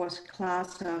Ho was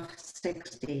class of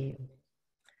 '60.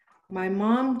 My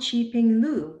mom, Chi Ping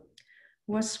Lu,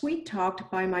 was sweet-talked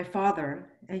by my father,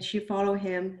 and she followed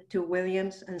him to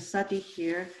Williams and studied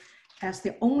here as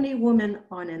the only woman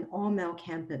on an all-male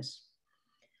campus.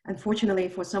 Unfortunately,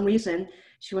 for some reason,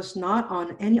 she was not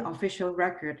on any official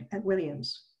record at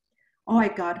Williams. All I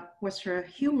got was her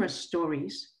humorous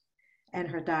stories and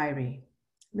her diary.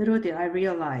 Little did I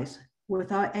realize,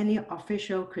 without any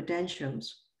official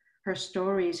credentials, her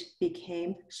stories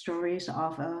became stories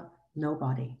of a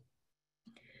nobody.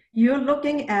 You're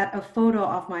looking at a photo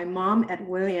of my mom at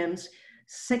Williams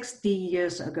 60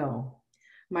 years ago.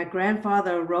 My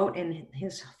grandfather wrote in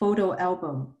his photo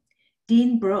album,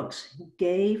 Dean Brooks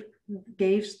gave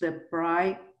the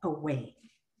bride away.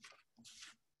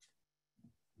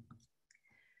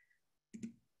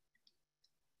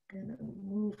 Gonna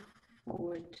move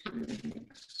forward to the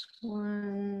next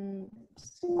one.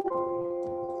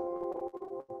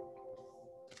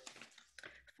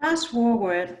 Fast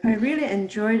forward, I really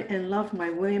enjoyed and loved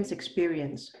my Williams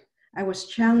experience. I was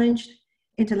challenged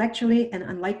intellectually, and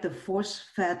unlike the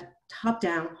force-fed,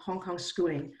 top-down Hong Kong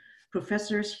schooling,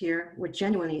 professors here were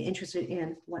genuinely interested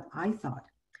in what I thought.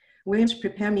 Williams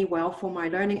prepared me well for my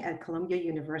learning at Columbia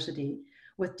University.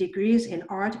 With degrees in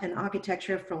art and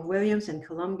architecture from Williams and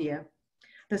Columbia,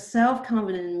 the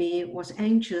self-confident me was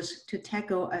anxious to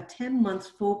tackle a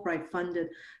 10-month Fulbright-funded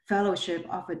fellowship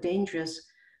of a dangerous,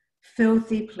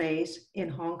 filthy place in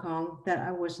Hong Kong that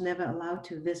I was never allowed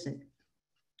to visit.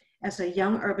 As a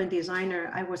young urban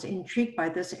designer, I was intrigued by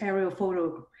this aerial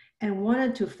photo and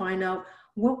wanted to find out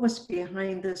what was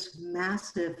behind this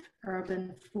massive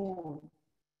urban form.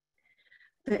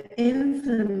 The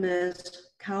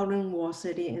infamous Kowloon Wall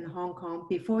City in Hong Kong,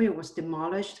 before it was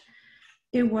demolished,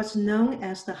 it was known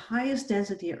as the highest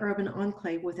density urban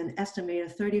enclave with an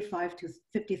estimated 35 to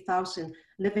 50,000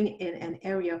 living in an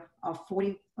area of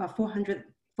 400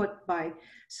 foot by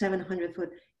 700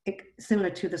 foot, similar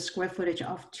to the square footage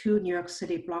of 2 New York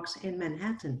City blocks in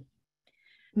Manhattan.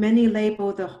 Many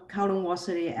labeled the Kowloon Wall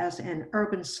City as an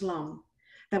urban slum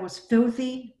that was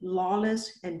filthy,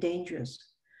 lawless, and dangerous.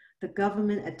 The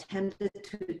government attempted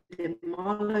to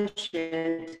demolish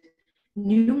it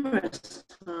numerous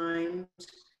times,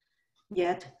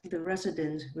 yet the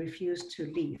residents refused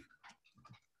to leave.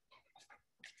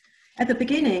 At the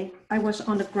beginning, I was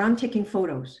on the ground taking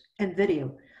photos and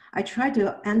video. I tried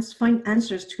to find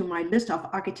answers to my list of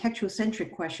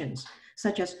architectural-centric questions,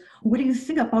 such as, what do you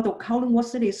think about the Kowloon Wall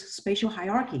City's spatial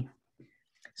hierarchy?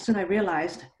 Soon I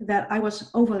realized that I was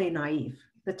overly naive.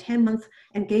 The 10-month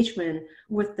engagement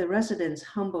with the residents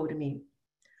humbled me.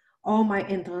 All my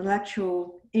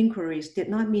intellectual inquiries did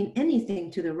not mean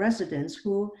anything to the residents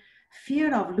who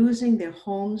feared of losing their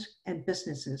homes and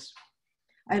businesses.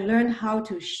 I learned how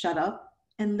to shut up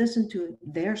and listen to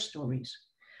their stories.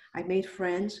 I made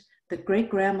friends, the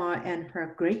great-grandma and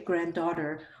her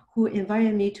great-granddaughter, who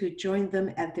invited me to join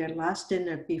them at their last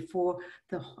dinner before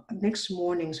the next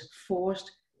morning's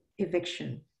forced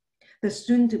eviction. The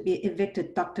soon-to-be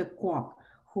evicted Dr. Guo,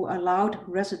 who allowed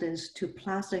residents to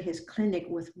plaster his clinic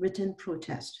with written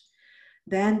protest.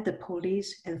 Then the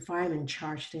police and firemen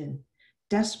charged in.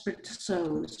 desperate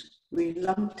souls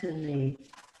reluctantly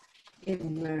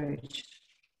emerged.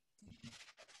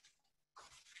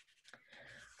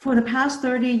 For the past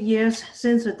 30 years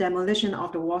since the demolition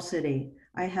of the walled city,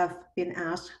 I have been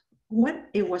asked what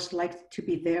it was like to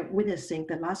be there witnessing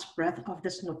the last breath of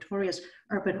this notorious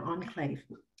urban enclave.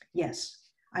 Yes,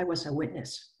 I was a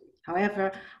witness.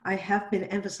 However, I have been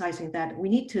emphasizing that we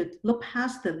need to look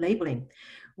past the labeling.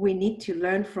 We need to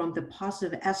learn from the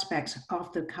positive aspects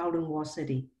of the Kowloon walled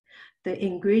city. The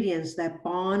ingredients that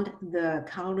bond the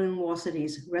Kowloon walled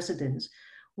city's residents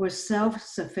were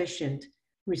self-sufficient,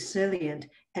 resilient,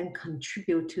 and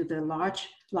contribute to the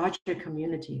larger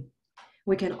community.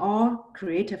 We can all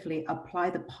creatively apply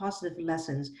the positive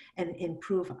lessons and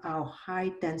improve our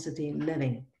high-density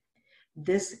living.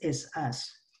 This is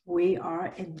us. We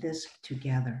are in this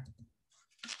together.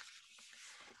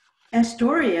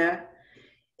 Astoria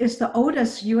is the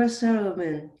oldest U.S.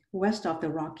 settlement west of the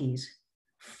Rockies,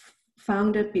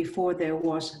 founded before there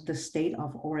was the state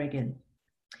of Oregon.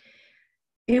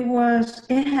 It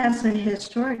has a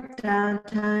historic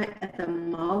downtown at the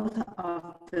mouth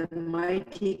of the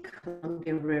mighty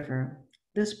Columbia River.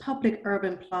 This public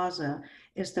urban plaza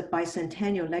is the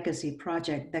bicentennial legacy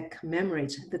project that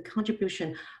commemorates the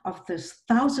contribution of the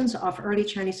thousands of early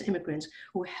Chinese immigrants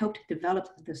who helped develop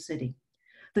the city.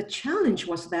 The challenge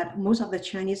was that most of the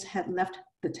Chinese had left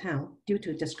the town due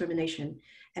to discrimination,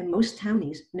 and most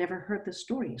townies never heard the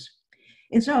stories.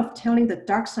 Instead of telling the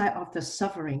dark side of the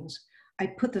sufferings, I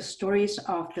put the stories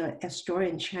of the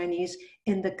Astorian Chinese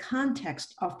in the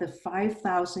context of the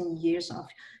 5,000 years of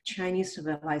Chinese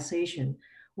civilization,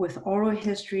 with oral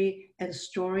history and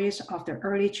stories of the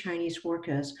early Chinese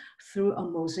workers through a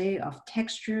mosaic of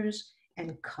textures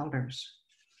and colors.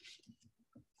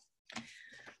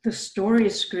 The story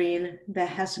screen that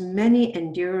has many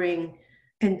endearing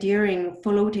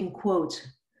floating quotes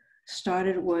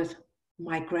started with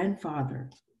my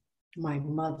grandfather, my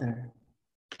mother.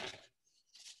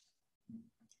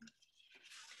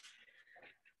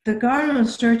 The Garden of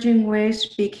Surging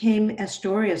Waves became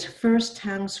Astoria's first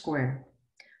town square.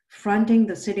 Fronting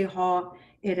the city hall,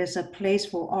 it is a place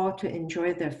for all to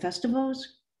enjoy their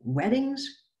festivals,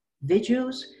 weddings,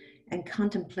 vigils, and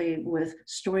contemplate with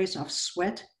stories of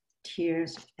sweat,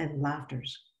 tears, and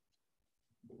laughters.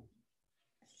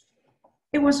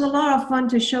 It was a lot of fun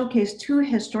to showcase 2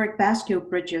 historic bascule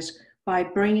bridges by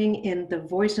bringing in the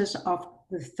voices of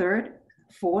the 3rd,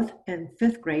 4th, and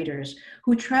 5th graders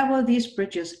who travel these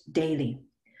bridges daily.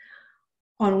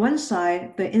 On one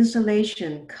side, the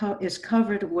installation is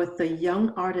covered with the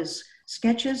young artists'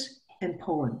 sketches and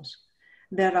poems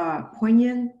that are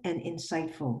poignant and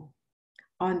insightful.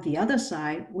 On the other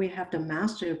side, we have the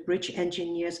master bridge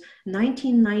engineer's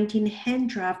 1919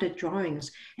 hand-drafted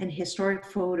drawings and historic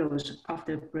photos of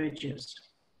the bridges.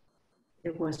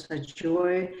 It was a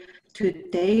joy to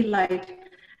daylight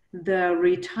the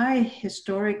retired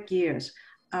historic gears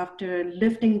after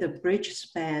lifting the bridge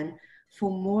span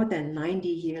for more than 90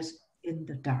 years in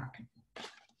the dark.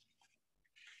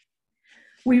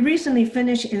 We recently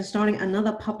finished installing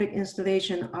another public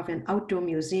installation of an outdoor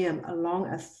museum along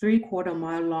a 3/4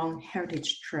 mile long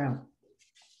heritage trail.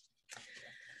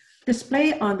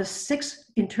 Displayed on the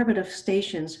 6 interpretive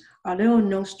stations are little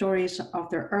known stories of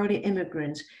the early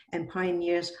immigrants and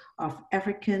pioneers of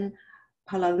African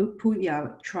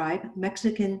Palalupuya tribe,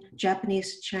 Mexican,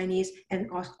 Japanese, Chinese, and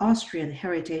Austrian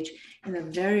heritage in a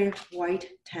very white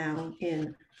town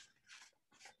in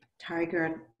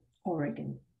Tigard,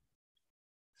 Oregon.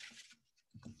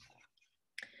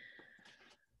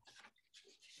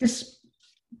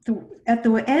 At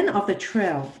the end of the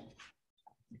trail,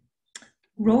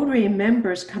 Rotary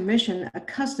members commissioned a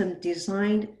custom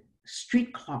designed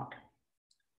street clock.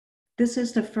 This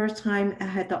is the first time I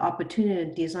had the opportunity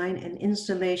to design an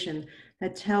installation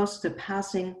that tells the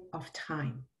passing of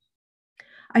time.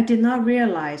 I did not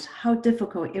realize how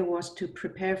difficult it was to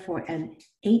prepare for an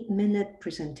 8-minute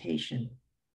presentation.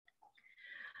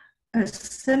 A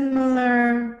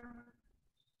similar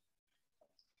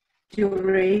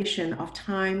duration of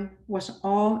time was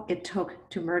all it took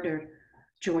to murder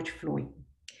George Floyd,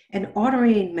 an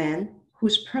ordinary man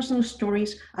whose personal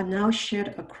stories are now shared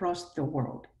across the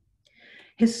world.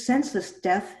 His senseless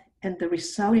death and the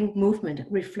resulting movement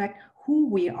reflect who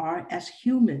we are as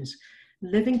humans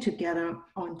living together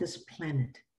on this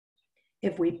planet.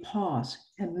 If we pause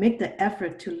and make the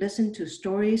effort to listen to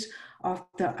stories of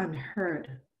the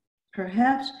unheard,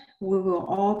 perhaps we will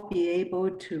all be able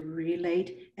to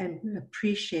relate and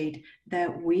appreciate that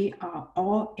we are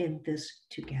all in this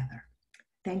together.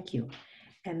 Thank you.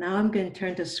 And now I'm going to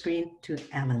turn the screen to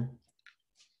Ellen.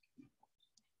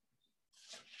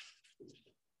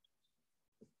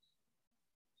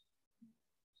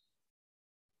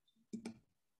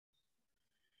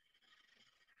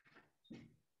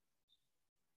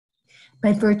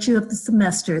 by virtue of the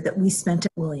semester that we spent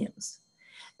at Williams.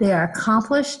 They are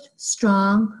accomplished,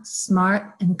 strong,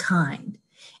 smart, and kind,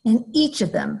 and each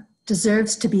of them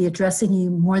deserves to be addressing you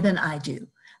more than I do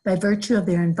by virtue of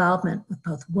their involvement with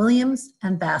both Williams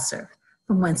and Vassar,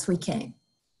 from whence we came.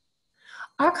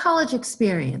 Our college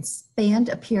experience spanned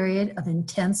a period of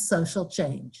intense social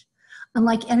change,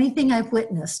 unlike anything I've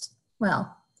witnessed,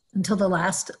 well, until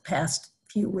the past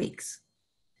few weeks.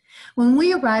 When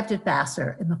we arrived at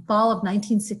Vassar in the fall of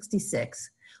 1966,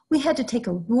 we had to take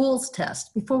a rules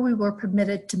test before we were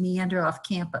permitted to meander off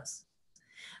campus.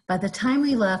 By the time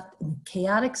we left in the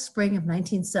chaotic spring of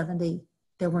 1970,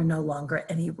 there were no longer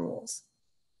any rules.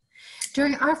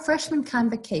 During our freshman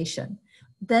convocation,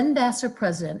 then Vassar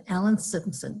President Ellen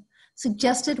Simpson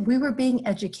suggested we were being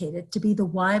educated to be the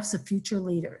wives of future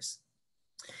leaders.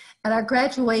 At our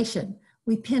graduation,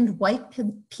 we pinned white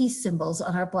peace symbols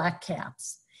on our black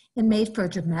caps and made for a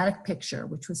dramatic picture,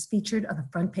 which was featured on the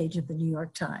front page of the New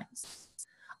York Times.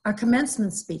 Our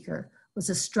commencement speaker was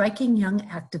a striking young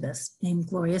activist named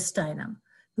Gloria Steinem,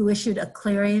 who issued a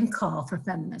clarion call for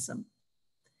feminism.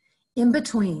 In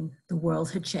between, the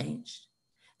world had changed.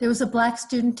 There was a Black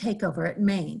student takeover at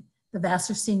Maine, the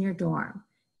Vassar senior dorm.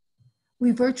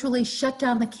 We virtually shut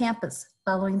down the campus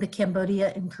following the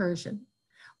Cambodia incursion.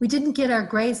 We didn't get our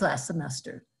grades last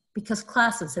semester because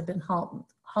classes had been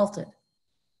halted.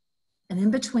 And in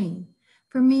between,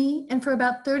 for me and for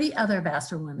about 30 other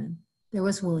Vassar women, there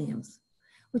was Williams,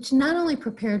 which not only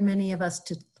prepared many of us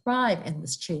to thrive in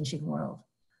this changing world,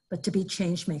 but to be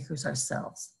change makers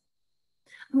ourselves.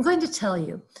 I'm going to tell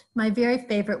you my very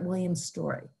favorite Williams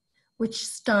story, which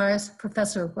stars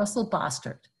Professor Russell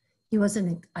Bostert. He was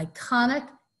an iconic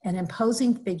and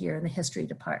imposing figure in the history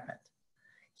department.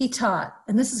 He taught,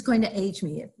 and this is going to age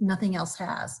me if nothing else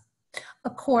has, a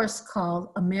course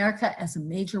called America as a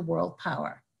Major World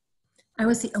Power. I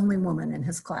was the only woman in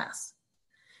his class.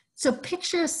 So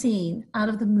picture a scene out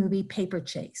of the movie Paper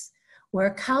Chase, where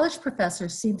a college professor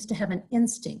seems to have an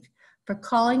instinct for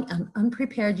calling on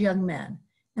unprepared young men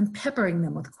and peppering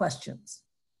them with questions.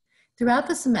 Throughout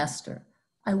the semester,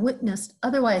 I witnessed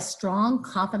otherwise strong,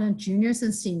 confident juniors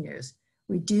and seniors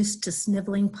reduced to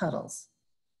sniveling puddles.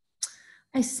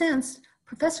 I sensed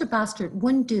Professor Bostert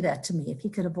wouldn't do that to me if he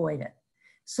could avoid it.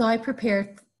 So I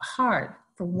prepared hard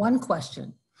for one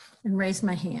question and raised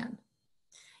my hand.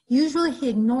 Usually he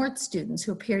ignored students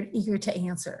who appeared eager to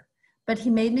answer, but he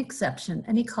made an exception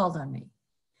and he called on me.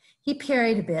 He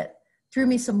parried a bit, threw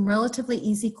me some relatively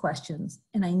easy questions,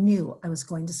 and I knew I was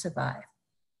going to survive.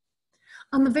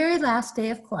 On the very last day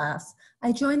of class,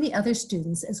 I joined the other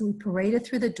students as we paraded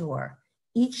through the door,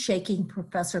 each shaking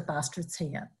Professor Bostert's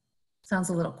hand. Sounds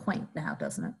a little quaint now,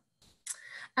 doesn't it?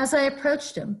 As I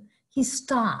approached him, he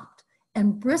stopped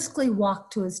and briskly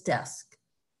walked to his desk,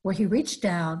 where he reached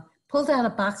down, pulled out a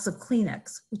box of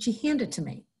Kleenex, which he handed to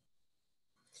me.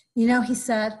 You know, he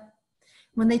said,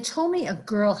 when they told me a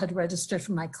girl had registered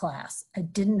for my class, I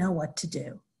didn't know what to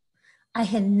do. I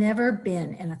had never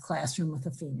been in a classroom with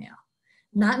a female,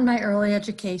 not in my early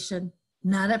education,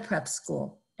 not at prep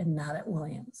school, and not at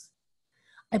Williams.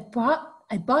 I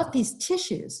bought these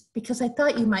tissues because I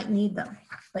thought you might need them,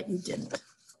 but you didn't.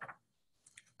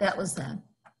 That was then.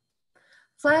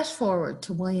 Flash forward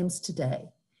to Williams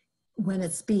today, when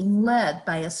it's being led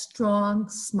by a strong,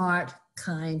 smart,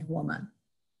 kind woman.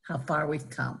 How far we've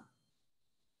come.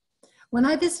 When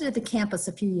I visited the campus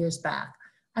a few years back,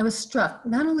 I was struck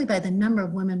not only by the number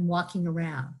of women walking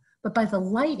around, but by the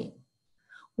lighting.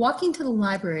 Walking to the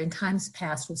library in times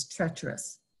past was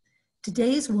treacherous.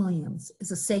 Today's Williams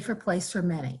is a safer place for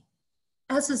many,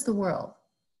 as is the world,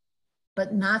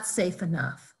 but not safe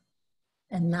enough,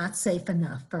 and not safe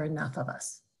enough for enough of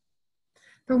us.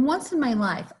 For once in my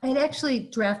life, I had actually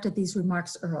drafted these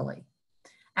remarks early,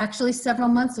 actually several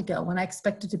months ago when I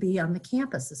expected to be on the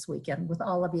campus this weekend with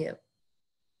all of you.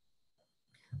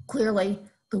 Clearly,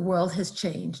 the world has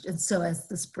changed, and so has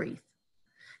this brief.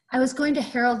 I was going to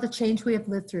herald the change we have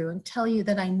lived through and tell you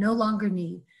that I no longer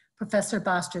need Professor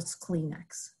Bostert's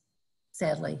Kleenex.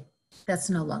 Sadly,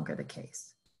 that's no longer the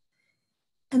case.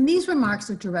 And these remarks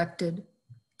are directed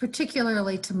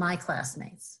particularly to my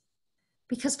classmates,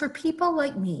 because for people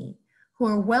like me, who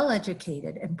are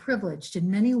well-educated and privileged in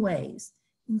many ways,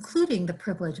 including the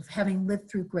privilege of having lived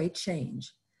through great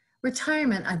change,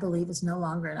 retirement, I believe, is no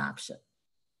longer an option.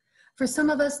 For some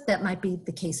of us, that might be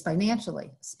the case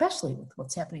financially, especially with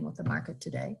what's happening with the market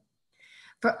today.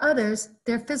 For others,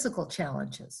 they're physical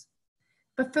challenges.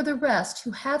 But for the rest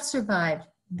who have survived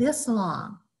this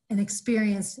long and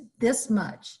experienced this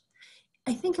much,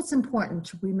 I think it's important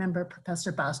to remember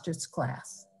Professor Bostert's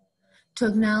class, to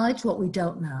acknowledge what we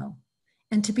don't know,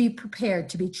 and to be prepared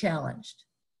to be challenged.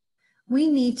 We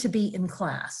need to be in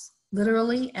class,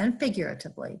 literally and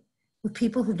figuratively, with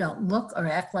people who don't look or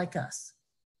act like us.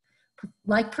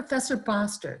 Like Professor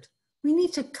Bostard, we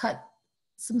need to cut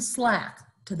some slack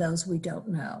to those we don't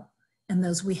know and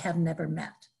those we have never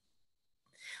met.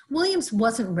 Williams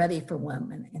wasn't ready for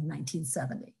women in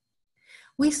 1970.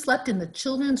 We slept in the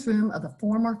children's room of a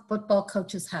former football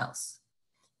coach's house.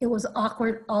 It was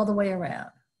awkward all the way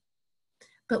around.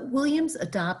 But Williams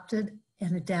adopted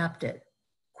and adapted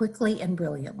quickly and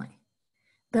brilliantly.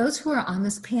 Those who are on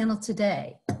this panel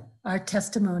today are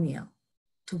testimonial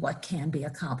to what can be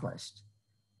accomplished.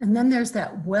 And then there's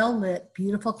that well-lit,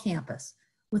 beautiful campus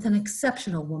with an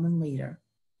exceptional woman leader.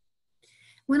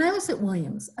 When I was at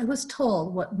Williams, I was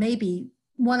told what may be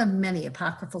one of many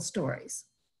apocryphal stories.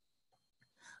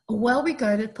 A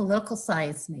well-regarded political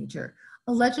science major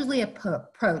allegedly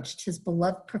approached his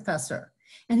beloved professor,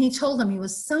 and he told him he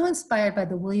was so inspired by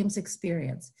the Williams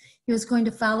experience, he was going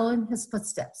to follow in his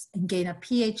footsteps and gain a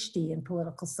PhD in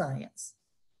political science.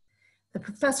 The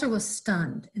professor was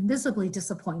stunned and visibly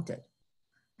disappointed.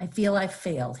 "I feel I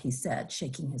failed," he said,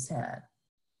 shaking his head.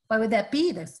 "Why would that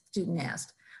be?" the student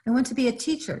asked. "I want to be a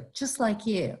teacher, just like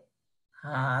you."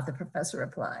 "Ah," the professor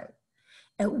replied.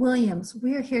 "At Williams,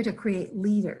 we are here to create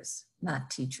leaders, not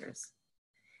teachers."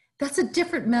 That's a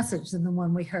different message than the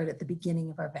one we heard at the beginning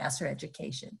of our Vassar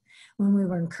education, when we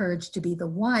were encouraged to be the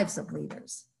wives of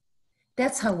leaders.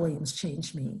 That's how Williams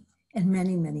changed me and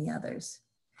many, many others.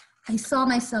 I saw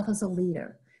myself as a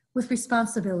leader with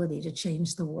responsibility to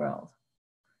change the world.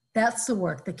 That's the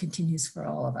work that continues for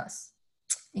all of us.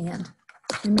 And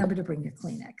remember to bring your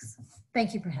Kleenex.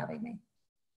 Thank you for having me.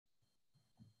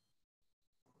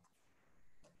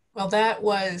 Well, that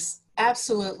was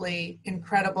absolutely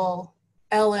incredible.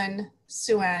 Ellen,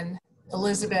 Suenn,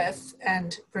 Elizabeth,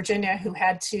 and Virginia, who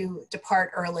had to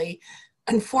depart early.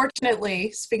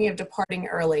 Unfortunately, speaking of departing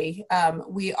early,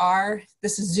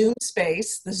 this is Zoom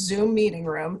space, the Zoom meeting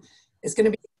room is going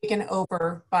to be taken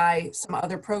over by some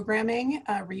other programming,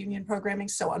 reunion programming.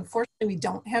 So unfortunately, we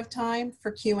don't have time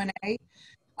for Q&A.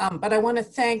 But I want to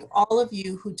thank all of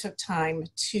you who took time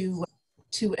to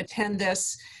attend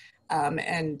this.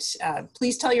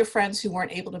 Please tell your friends who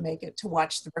weren't able to make it to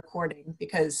watch the recording,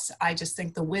 because I just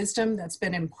think the wisdom that's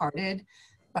been imparted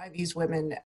by these women